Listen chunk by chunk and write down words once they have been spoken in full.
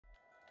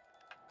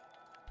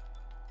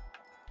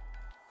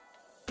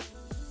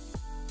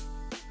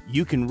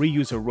You can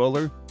reuse a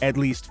roller at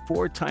least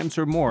 4 times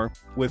or more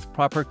with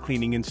proper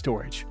cleaning and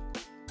storage.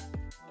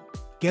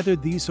 Gather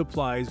these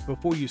supplies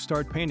before you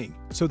start painting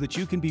so that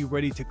you can be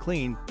ready to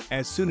clean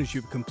as soon as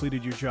you've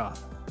completed your job.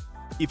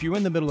 If you're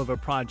in the middle of a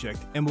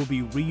project and will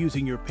be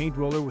reusing your paint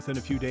roller within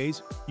a few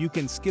days, you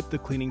can skip the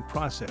cleaning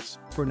process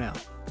for now.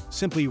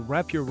 Simply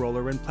wrap your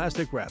roller in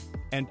plastic wrap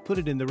and put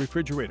it in the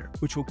refrigerator,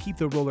 which will keep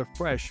the roller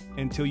fresh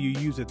until you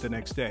use it the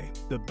next day.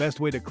 The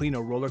best way to clean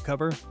a roller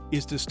cover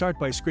is to start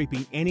by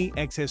scraping any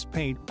excess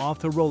paint off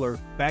the roller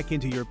back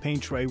into your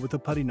paint tray with a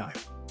putty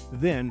knife.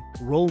 Then,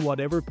 roll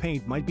whatever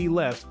paint might be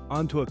left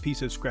onto a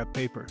piece of scrap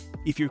paper.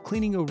 If you're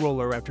cleaning a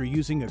roller after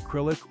using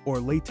acrylic or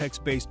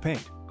latex-based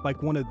paint,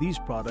 like one of these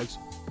products,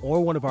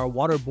 or one of our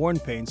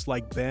waterborne paints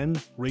like Ben,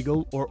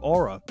 Regal, or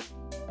Aura,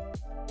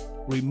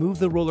 remove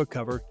the roller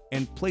cover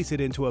and place it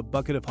into a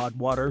bucket of hot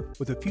water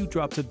with a few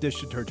drops of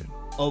dish detergent.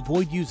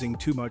 Avoid using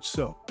too much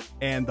soap,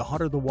 and the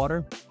hotter the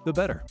water, the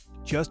better.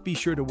 Just be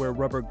sure to wear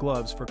rubber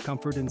gloves for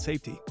comfort and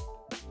safety.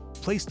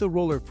 Place the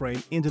roller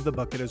frame into the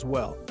bucket as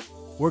well.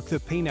 Work the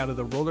paint out of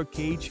the roller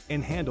cage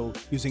and handle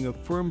using a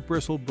firm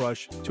bristle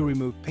brush to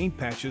remove paint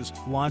patches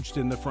lodged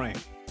in the frame.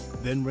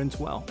 Then rinse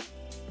well.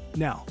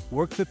 Now,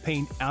 work the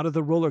paint out of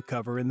the roller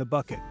cover in the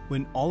bucket.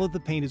 When all of the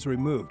paint is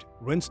removed,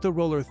 rinse the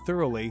roller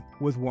thoroughly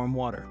with warm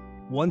water.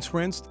 Once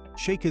rinsed,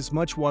 shake as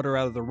much water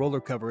out of the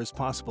roller cover as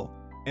possible,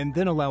 and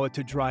then allow it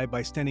to dry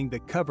by standing the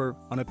cover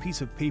on a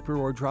piece of paper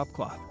or drop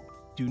cloth.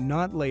 Do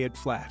not lay it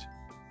flat.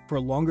 For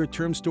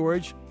longer-term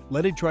storage,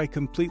 let it dry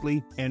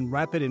completely and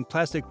wrap it in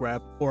plastic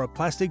wrap or a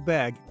plastic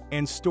bag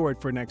and store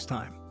it for next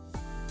time.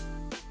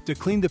 To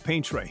clean the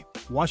paint tray,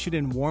 wash it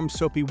in warm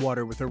soapy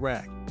water with a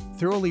rag.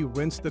 Thoroughly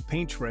rinse the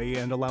paint tray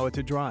and allow it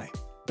to dry.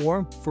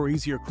 Or, for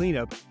easier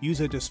cleanup, use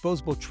a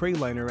disposable tray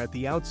liner at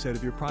the outset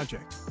of your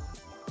project.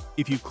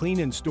 If you clean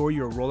and store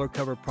your roller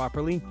cover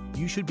properly,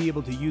 you should be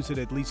able to use it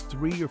at least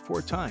 3 or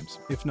 4 times,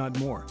 if not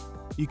more.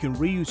 You can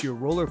reuse your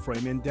roller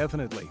frame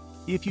indefinitely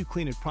if you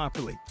clean it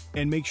properly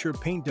and make sure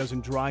paint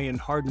doesn't dry and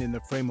harden in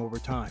the frame over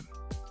time.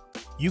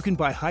 You can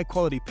buy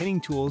high-quality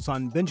painting tools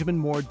on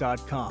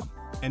BenjaminMoore.com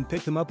and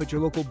pick them up at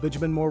your local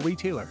Benjamin Moore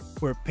retailer,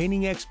 where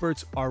painting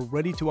experts are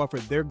ready to offer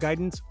their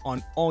guidance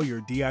on all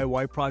your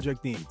DIY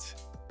project needs.